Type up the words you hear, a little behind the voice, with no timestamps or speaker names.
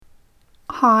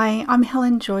Hi, I'm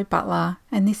Helen Joy Butler,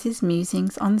 and this is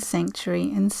Musings on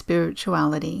Sanctuary and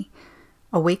Spirituality,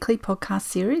 a weekly podcast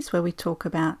series where we talk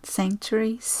about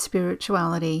sanctuary,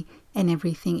 spirituality, and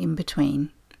everything in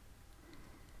between.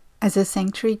 As a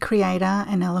sanctuary creator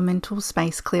and elemental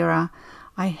space clearer,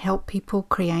 I help people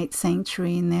create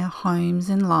sanctuary in their homes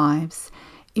and lives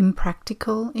in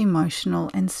practical, emotional,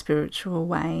 and spiritual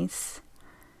ways.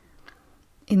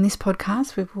 In this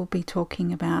podcast, we will be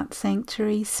talking about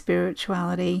sanctuary,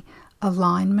 spirituality,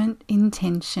 alignment,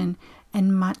 intention,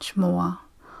 and much more,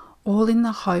 all in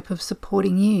the hope of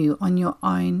supporting you on your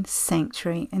own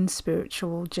sanctuary and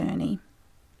spiritual journey.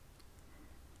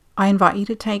 I invite you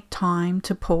to take time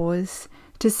to pause,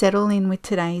 to settle in with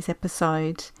today's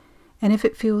episode, and if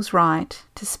it feels right,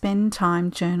 to spend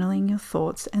time journaling your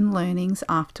thoughts and learnings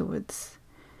afterwards.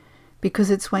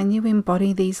 Because it's when you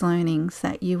embody these learnings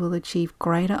that you will achieve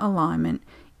greater alignment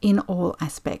in all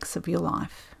aspects of your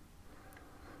life.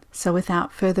 So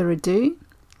without further ado,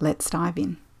 let's dive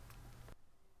in.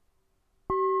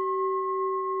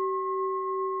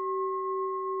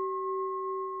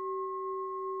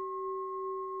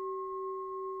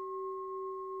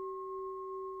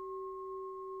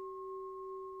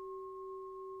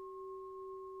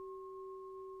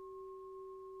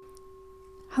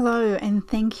 Hello, and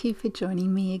thank you for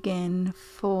joining me again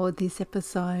for this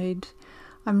episode.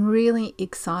 I'm really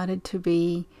excited to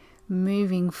be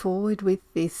moving forward with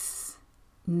this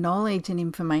knowledge and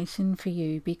information for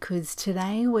you, because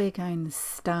today we're going to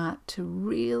start to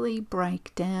really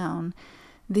break down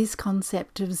this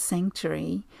concept of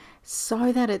sanctuary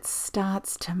so that it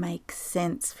starts to make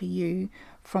sense for you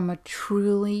from a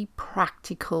truly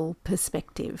practical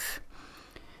perspective.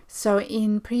 So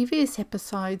in previous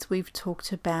episodes, we've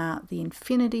talked about the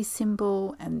infinity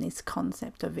symbol and this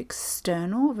concept of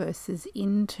external versus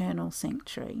internal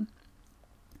sanctuary.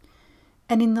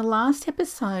 And in the last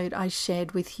episode, I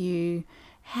shared with you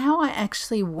how I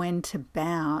actually went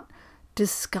about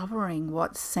discovering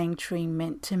what sanctuary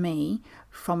meant to me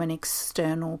from an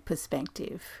external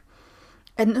perspective.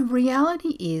 And the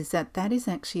reality is that that is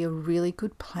actually a really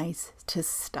good place to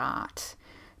start.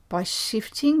 By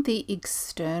shifting the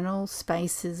external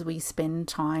spaces we spend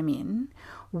time in,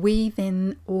 we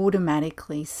then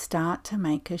automatically start to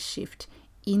make a shift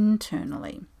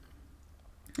internally.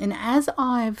 And as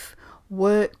I've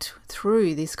worked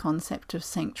through this concept of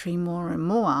sanctuary more and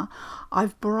more,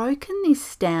 I've broken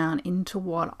this down into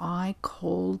what I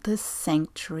call the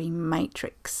sanctuary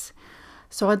matrix.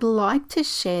 So I'd like to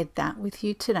share that with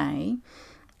you today.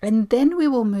 And then we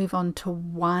will move on to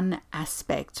one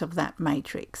aspect of that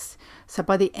matrix. So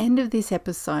by the end of this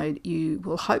episode, you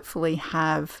will hopefully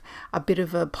have a bit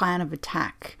of a plan of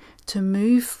attack to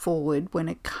move forward when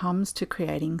it comes to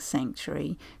creating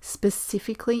sanctuary,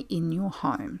 specifically in your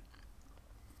home.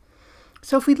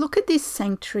 So if we look at this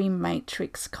sanctuary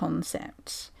matrix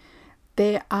concept,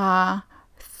 there are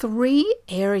 3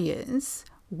 areas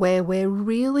where we're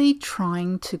really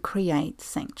trying to create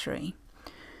sanctuary.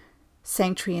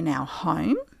 Sanctuary in our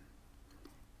home,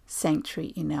 sanctuary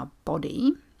in our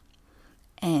body,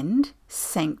 and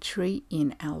sanctuary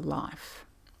in our life.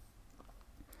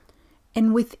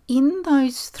 And within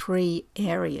those 3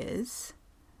 areas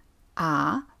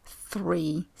are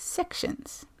 3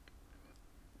 sections.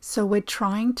 So we're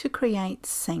trying to create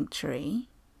sanctuary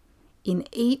in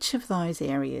each of those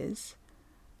areas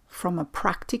from a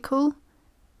practical,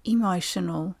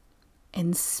 emotional,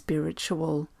 and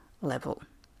spiritual level.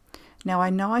 Now,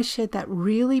 I know I shared that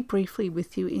really briefly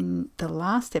with you in the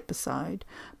last episode,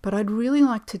 but I'd really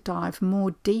like to dive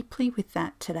more deeply with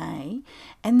that today.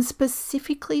 And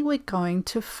specifically, we're going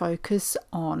to focus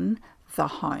on the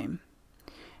home.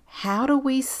 How do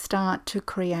we start to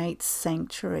create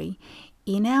sanctuary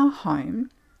in our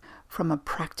home from a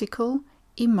practical,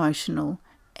 emotional,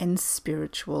 and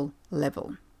spiritual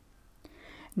level?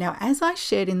 Now, as I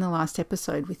shared in the last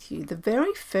episode with you, the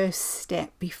very first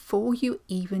step before you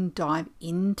even dive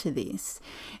into this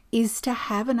is to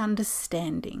have an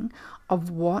understanding of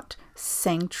what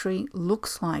sanctuary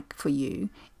looks like for you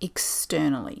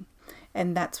externally.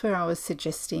 And that's where I was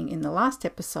suggesting in the last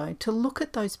episode to look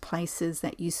at those places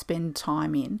that you spend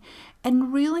time in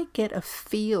and really get a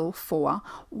feel for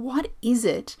what is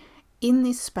it in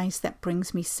this space that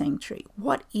brings me sanctuary.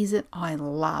 What is it I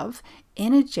love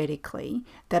energetically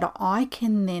that I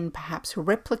can then perhaps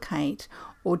replicate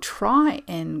or try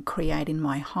and create in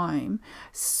my home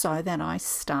so that I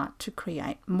start to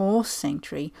create more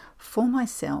sanctuary for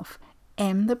myself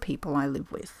and the people I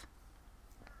live with.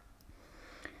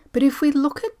 But if we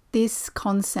look at this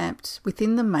concept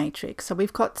within the matrix, so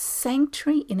we've got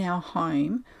sanctuary in our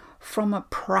home from a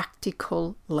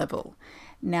practical level.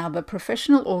 Now, the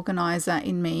professional organizer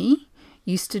in me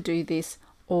used to do this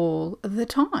all the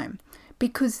time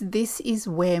because this is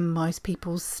where most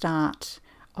people start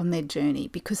on their journey,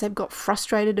 because they've got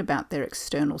frustrated about their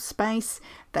external space.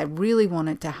 They really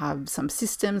wanted to have some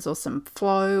systems or some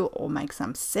flow or make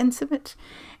some sense of it.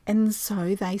 And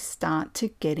so they start to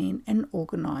get in and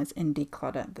organize and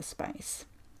declutter the space.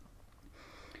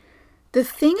 The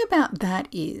thing about that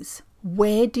is,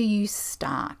 where do you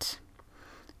start?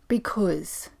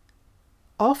 Because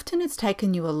often it's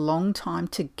taken you a long time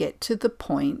to get to the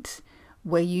point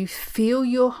where you feel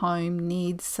your home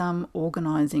needs some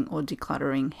organizing or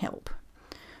decluttering help.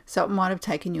 So it might have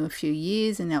taken you a few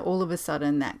years, and now all of a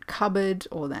sudden that cupboard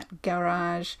or that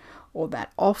garage or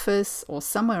that office or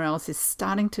somewhere else is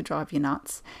starting to drive you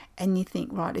nuts, and you think,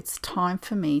 right, it's time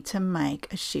for me to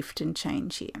make a shift and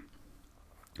change here.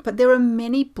 But there are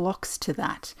many blocks to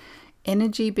that.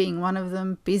 Energy being one of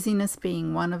them, busyness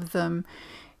being one of them,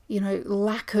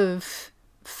 lack of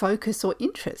focus or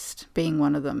interest being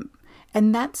one of them.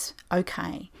 And that's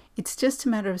okay. It's just a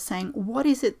matter of saying, what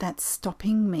is it that's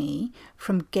stopping me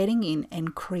from getting in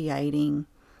and creating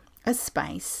a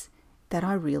space that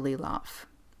I really love?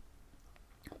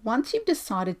 Once you've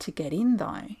decided to get in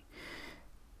though,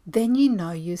 then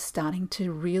you're starting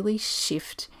to really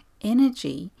shift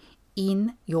energy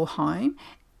in your home,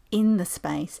 in the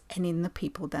space, and in the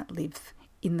people that live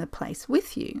in the place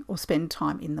with you or spend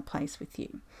time in the place with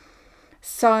you.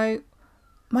 So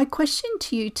my question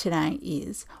to you today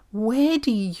is, where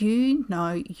do you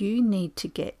know you need to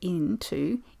get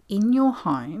into in your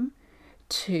home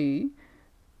to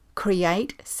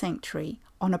create sanctuary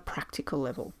on a practical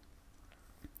level?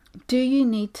 Do you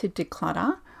need to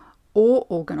declutter or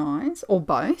organize, or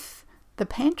both, the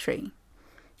pantry,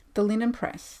 the linen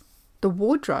press, the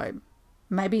wardrobe?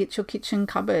 Maybe it's your kitchen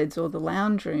cupboards or the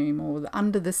lounge room or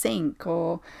under the sink,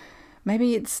 or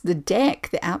maybe it's the deck,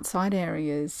 the outside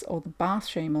areas, or the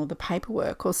bathroom, or the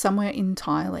paperwork, or somewhere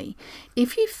entirely.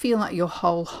 If you feel like your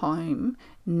whole home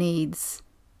needs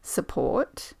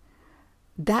support,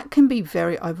 that can be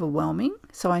very overwhelming.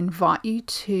 So I invite you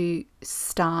to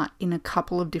start in a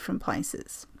couple of different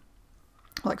places.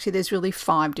 Well, actually, there's really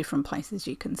 5 different places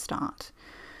you can start.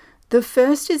 The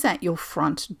first is at your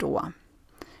front door.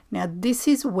 Now, this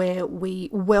is where we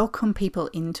welcome people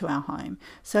into our home.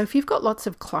 So if you've got lots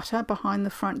of clutter behind the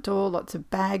front door, lots of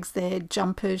bags there,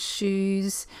 jumpers,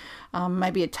 shoes,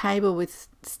 maybe a table with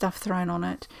stuff thrown on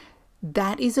it,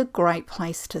 that is a great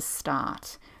place to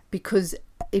start, because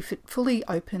if it fully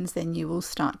opens, then you will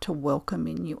start to welcome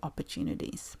in new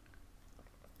opportunities.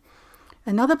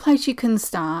 Another place you can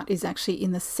start is actually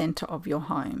in the center of your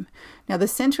home. Now, the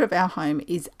center of our home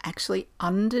is actually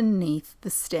underneath the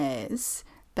stairs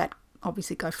that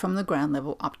obviously go from the ground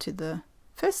level up to the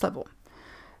first level.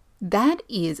 That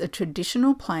is a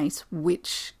traditional place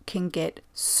which can get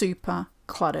super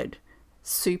cluttered,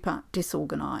 super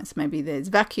disorganized. Maybe there's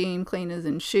vacuum cleaners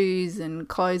and shoes and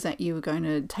clothes that you were going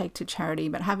to take to charity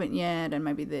but haven't yet, and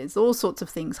maybe there's all sorts of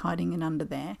things hiding in under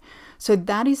there. So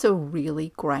that is a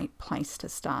really great place to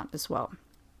start as well.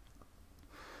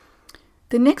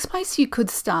 The next place you could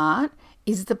start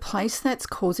is the place that's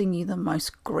causing you the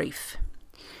most grief.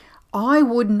 I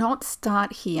would not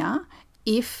start here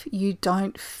if you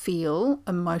don't feel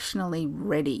emotionally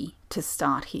ready to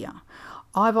start here.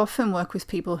 I've often worked with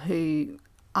people who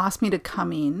ask me to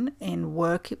come in and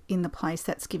work in the place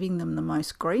that's giving them the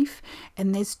most grief,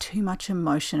 and there's too much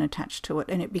emotion attached to it,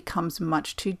 and it becomes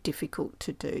much too difficult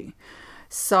to do.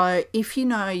 So if you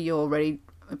know you're ready,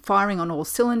 firing on all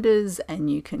cylinders, and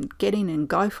you can get in and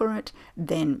go for it,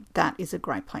 then that is a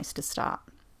great place to start.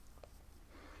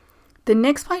 The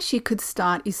next place you could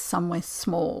start is somewhere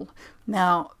small.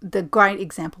 Now, the great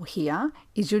example here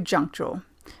is your junk drawer.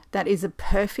 That is a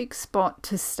perfect spot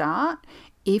to start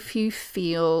if you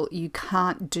feel you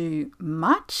can't do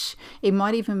much. It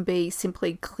might even be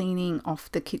simply cleaning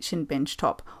off the kitchen bench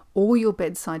top or your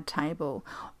bedside table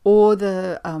or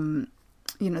the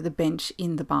bench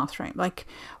in the bathroom. Like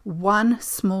one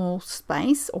small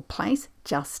space or place,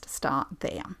 just start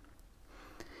there.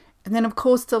 And then, of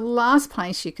course, the last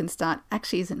place you can start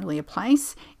actually isn't really a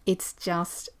place. It's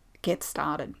just get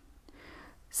started.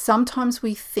 Sometimes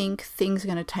we think things are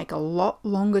going to take a lot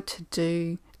longer to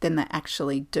do than they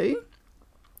actually do.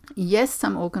 Yes,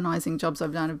 some organising jobs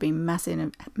I've done have been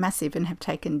massive and have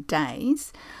taken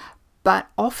days, but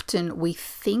often we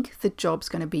think the job's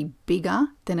going to be bigger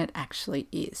than it actually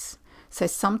is. So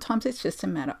sometimes it's just a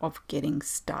matter of getting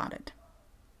started.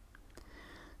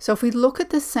 So if we look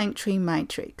at the sanctuary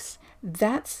matrix,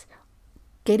 that's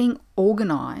getting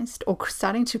organised or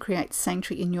starting to create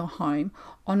sanctuary in your home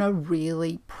on a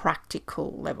really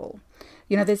practical level.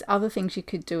 There's other things you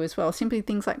could do as well. Simply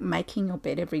things like making your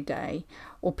bed every day,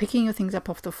 or picking your things up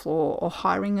off the floor, or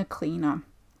hiring a cleaner,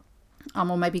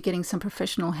 or maybe getting some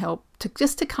professional help to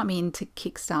come in to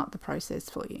kickstart the process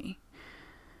for you.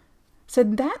 So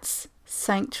that's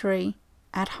sanctuary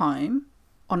at home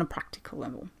on a practical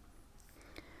level.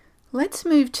 Let's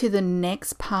move to the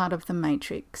next part of the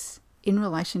matrix in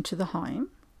relation to the home,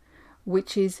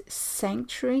 which is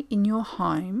sanctuary in your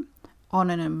home on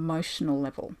an emotional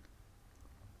level.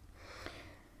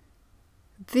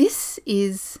 This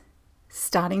is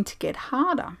starting to get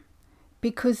harder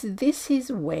because this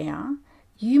is where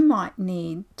you might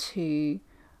need to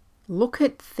look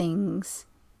at things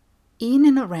in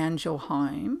and around your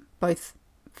home, both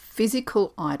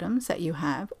physical items that you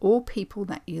have or people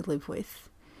that you live with,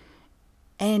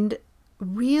 and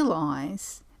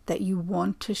realize that you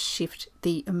want to shift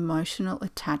the emotional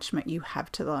attachment you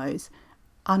have to those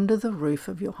under the roof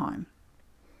of your home.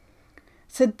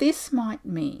 So this might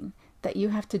mean that you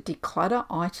have to declutter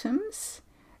items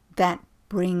that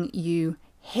bring you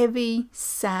heavy,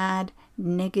 sad,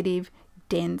 negative,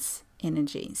 dense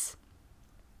energies.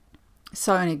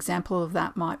 So an example of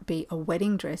that might be a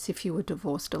wedding dress if you were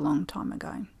divorced a long time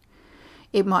ago.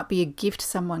 It might be a gift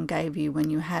someone gave you when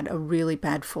you had a really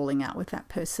bad falling out with that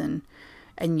person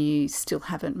and you still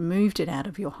haven't moved it out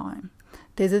of your home.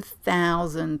 There's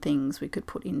 1,000 things we could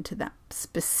put into that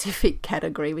specific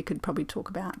category. We could probably talk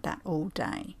about that all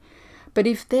day. But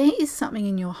if there is something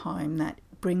in your home that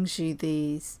brings you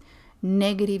these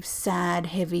negative, sad,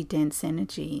 heavy, dense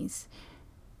energies,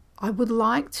 I would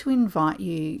like to invite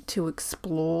you to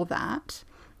explore that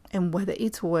and whether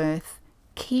it's worth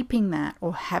keeping that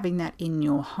or having that in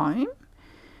your home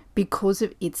because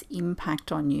of its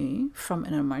impact on you from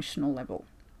an emotional level.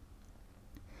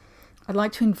 I'd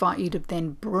like to invite you to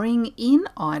then bring in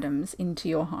items into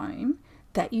your home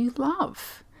that you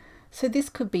love. So this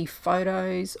could be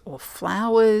photos or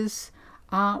flowers,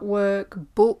 artwork,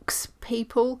 books,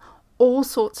 people, all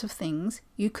sorts of things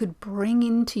you could bring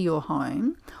into your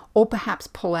home or perhaps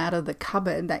pull out of the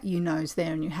cupboard that you know is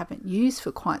there and you haven't used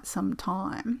for quite some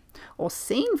time or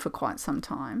seen for quite some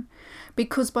time.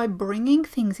 Because by bringing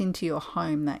things into your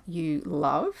home that you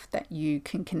love, that you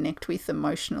can connect with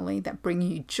emotionally, that bring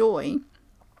you joy,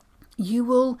 you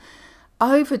will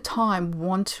over time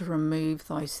want to remove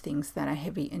those things that are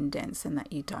heavy and dense and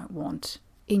that you don't want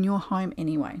in your home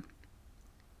anyway.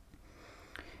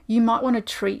 You might want to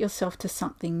treat yourself to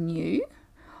something new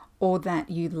or that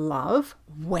you love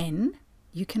when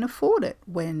you can afford it,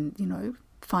 when,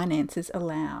 finances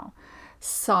allow.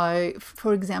 So,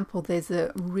 for example, there's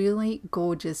a really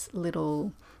gorgeous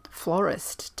little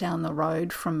florist down the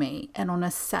road from me, and on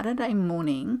a Saturday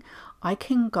morning, I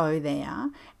can go there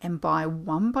and buy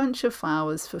one bunch of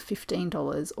flowers for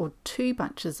 $15 or two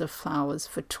bunches of flowers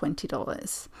for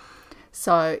 $20.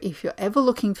 So if you're ever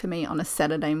looking for me on a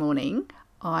Saturday morning,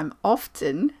 I'm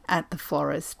often at the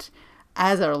florist,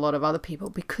 as are a lot of other people,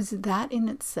 because that in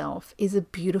itself is a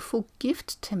beautiful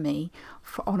gift to me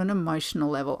on an emotional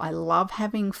level. I love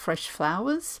having fresh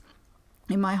flowers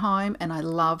in my home and I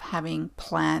love having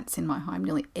plants in my home.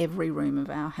 Nearly every room of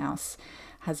our house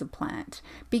has a plant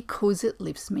because it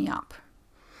lifts me up.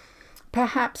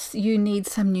 Perhaps you need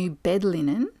some new bed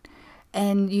linen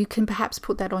and you can perhaps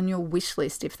put that on your wish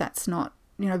list if that's not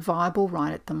viable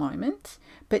right at the moment.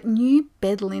 But new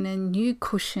bed linen, new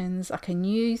cushions, like a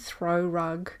new throw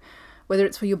rug, whether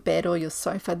it's for your bed or your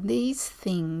sofa, these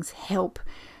things help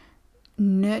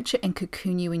nurture and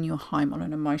cocoon you in your home on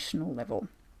an emotional level.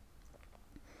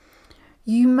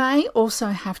 You may also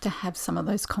have to have some of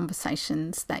those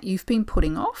conversations that you've been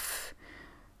putting off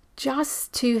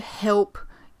just to help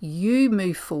you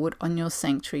move forward on your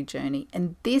sanctuary journey.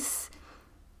 And this,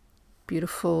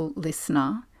 beautiful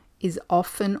listener, is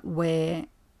often where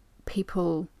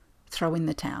people throw in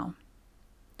the towel.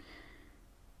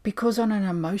 Because on an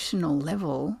emotional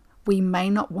level, we may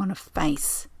not want to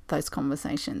face those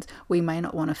conversations. We may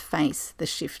not want to face the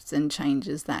shifts and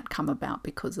changes that come about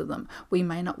because of them. We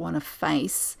may not want to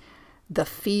face the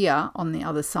fear on the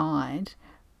other side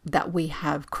that we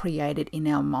have created in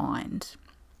our mind.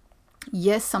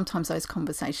 Yes, sometimes those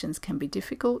conversations can be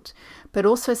difficult, but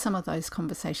also some of those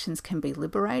conversations can be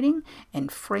liberating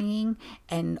and freeing.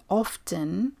 And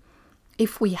often,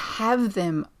 if we have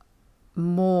them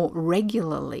more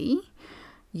regularly,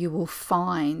 you will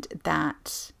find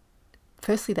that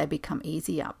firstly, they become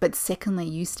easier, but secondly,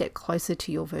 you step closer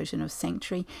to your version of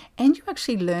sanctuary and you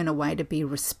actually learn a way to be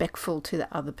respectful to the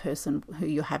other person who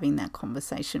you're having that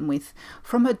conversation with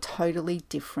from a totally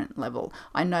different level.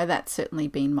 I know that's certainly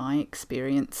been my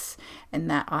experience and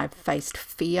that I've faced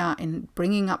fear in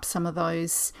bringing up some of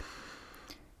those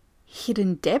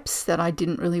hidden depths that I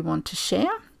didn't really want to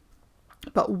share.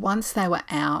 But once they were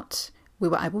out, we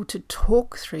were able to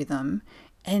talk through them,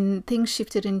 and things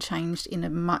shifted and changed in a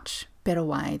much better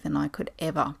way than I could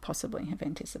ever possibly have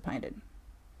anticipated.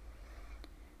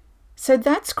 So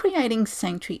that's creating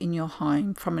sanctuary in your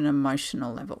home from an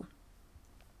emotional level.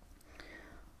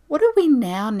 What do we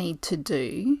now need to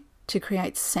do to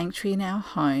create sanctuary in our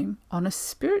home on a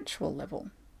spiritual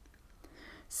level?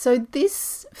 So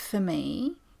this, for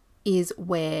me, is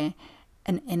where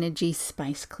an energy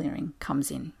space clearing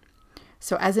comes in.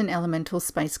 So as an elemental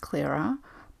space clearer,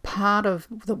 part of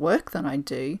the work that I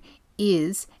do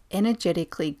is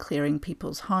energetically clearing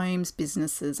people's homes,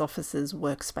 businesses, offices,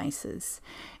 workspaces.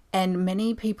 And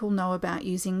many people know about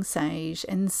using sage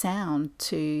and sound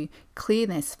to clear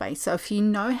their space. So if you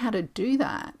know how to do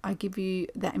that, I give you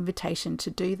that invitation to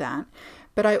do that.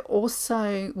 But I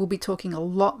also will be talking a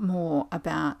lot more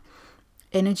about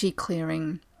energy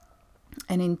clearing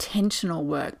and intentional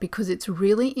work, because it's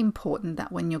really important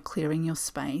that when you're clearing your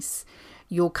space,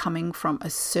 you're coming from a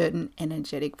certain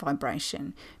energetic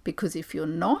vibration. Because if you're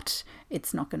not,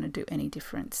 it's not going to do any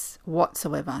difference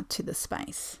whatsoever to the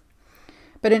space.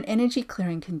 But an energy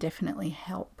clearing can definitely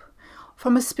help.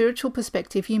 From a spiritual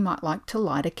perspective, you might like to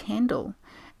light a candle.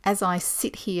 As I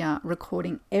sit here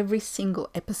recording every single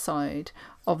episode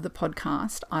of the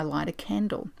podcast, I light a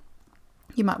candle.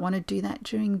 You might want to do that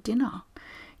during dinner.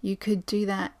 You could do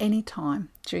that anytime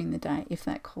during the day if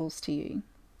that calls to you.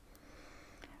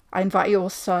 I invite you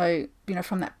also,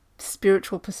 from that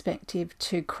spiritual perspective,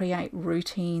 to create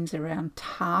routines around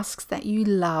tasks that you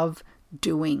love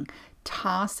doing.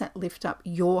 Tasks that lift up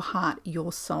your heart,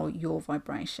 your soul, your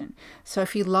vibration. So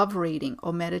if you love reading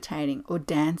or meditating or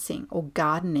dancing or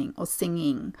gardening or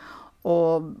singing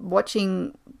or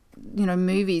watching,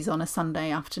 movies on a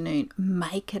Sunday afternoon,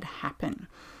 make it happen.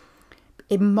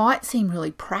 It might seem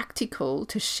really practical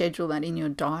to schedule that in your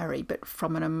diary, but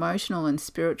from an emotional and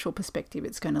spiritual perspective,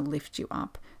 it's going to lift you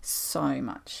up so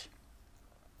much.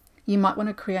 You might want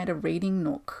to create a reading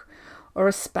nook or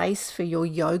a space for your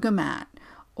yoga mat,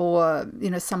 or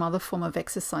some other form of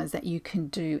exercise that you can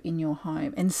do in your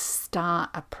home, and start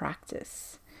a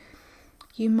practice.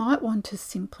 You might want to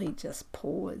simply just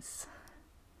pause.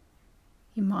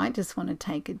 You might just want to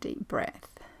take a deep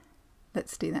breath.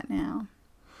 Let's do that now.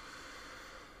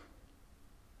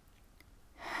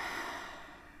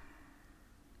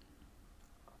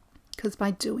 Because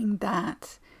by doing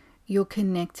that, you're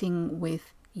connecting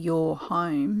with your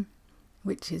home,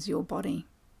 which is your body.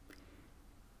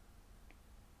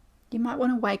 You might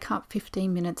want to wake up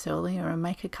 15 minutes earlier and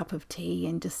make a cup of tea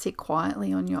and just sit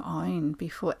quietly on your own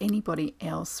before anybody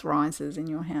else rises in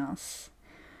your house.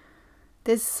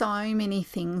 There's so many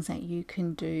things that you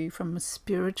can do from a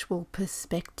spiritual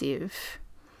perspective.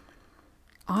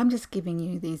 I'm just giving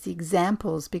you these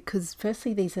examples because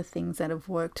firstly, these are things that have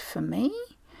worked for me,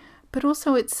 but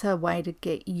also it's a way to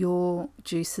get your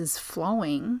juices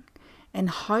flowing and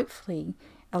hopefully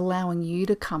allowing you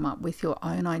to come up with your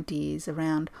own ideas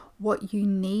around what you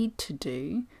need to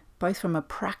do, both from a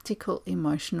practical,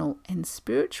 emotional, and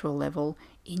spiritual level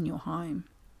in your home.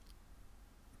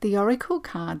 The oracle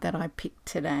card that I picked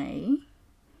today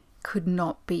could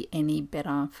not be any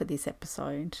better for this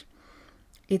episode.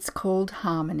 It's called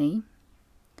Harmony,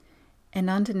 and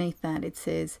underneath that it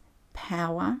says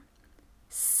power,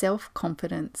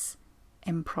 self-confidence,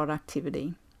 and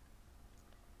productivity.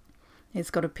 It's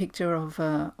got a picture of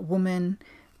a woman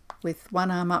with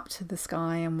one arm up to the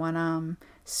sky and one arm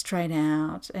straight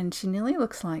out, and she nearly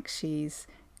looks like she's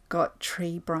got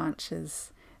tree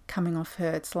branches coming off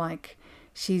her. It's like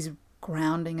she's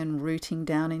grounding and rooting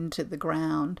down into the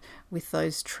ground with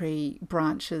those tree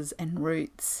branches and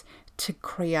roots to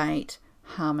create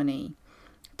harmony,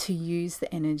 to use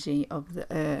the energy of the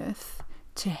earth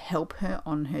to help her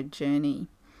on her journey.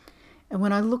 And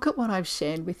when I look at what I've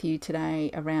shared with you today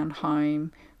around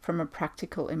home from a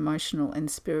practical, emotional,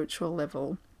 and spiritual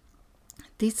level,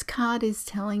 this card is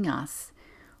telling us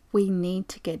we need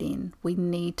to get in. We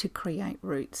need to create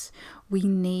roots. We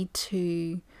need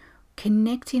to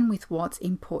connect in with what's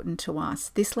important to us.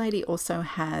 This lady also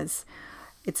has,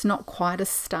 it's not quite a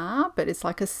star, but it's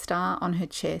like a star on her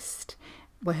chest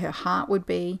where her heart would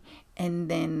be,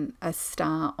 and then a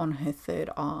star on her third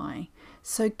eye.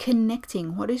 So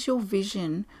connecting, what is your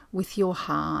vision with your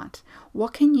heart?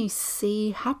 What can you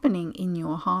see happening in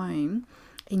your home,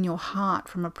 in your heart,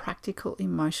 from a practical,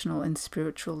 emotional, and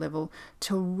spiritual level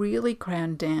to really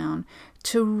ground down,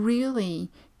 to really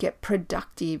get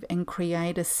productive and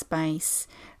create a space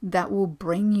that will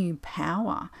bring you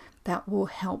power, that will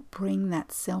help bring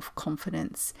that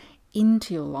self-confidence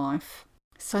into your life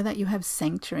so that you have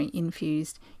sanctuary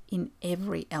infused in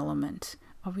every element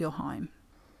of your home.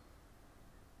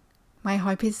 My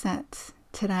hope is that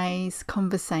today's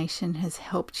conversation has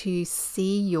helped you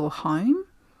see your home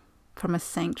from a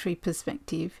sanctuary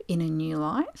perspective in a new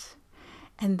light,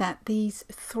 and that these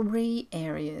 3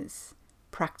 areas,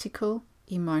 practical,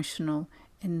 emotional,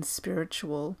 and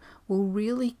spiritual, will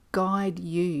really guide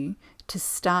you to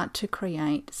start to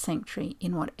create sanctuary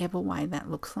in whatever way that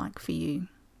looks like for you.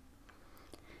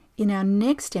 In our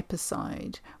next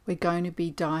episode, we're going to be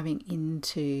diving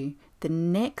into the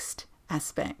next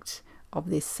aspect of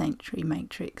this sanctuary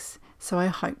matrix. So I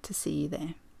hope to see you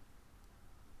there.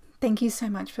 Thank you so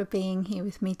much for being here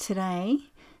with me today,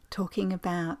 talking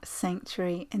about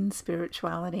sanctuary and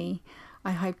spirituality.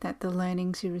 I hope that the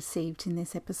learnings you received in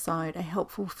this episode are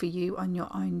helpful for you on your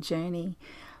own journey.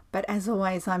 But as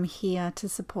always, I'm here to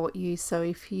support you. So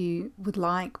if you would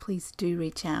like, please do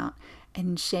reach out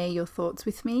and share your thoughts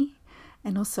with me.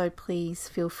 And also please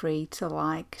feel free to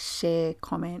like, share,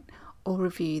 comment, or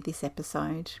review this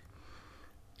episode.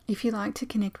 If you'd like to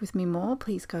connect with me more,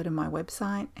 please go to my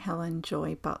website,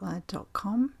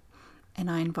 helenjoybutler.com.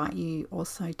 And I invite you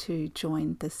also to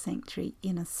join the Sanctuary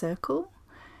Inner Circle.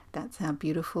 That's our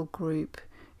beautiful group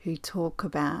who talk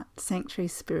about sanctuary,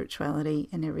 spirituality,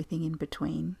 and everything in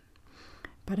between.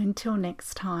 But until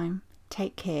next time,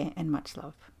 take care and much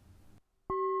love.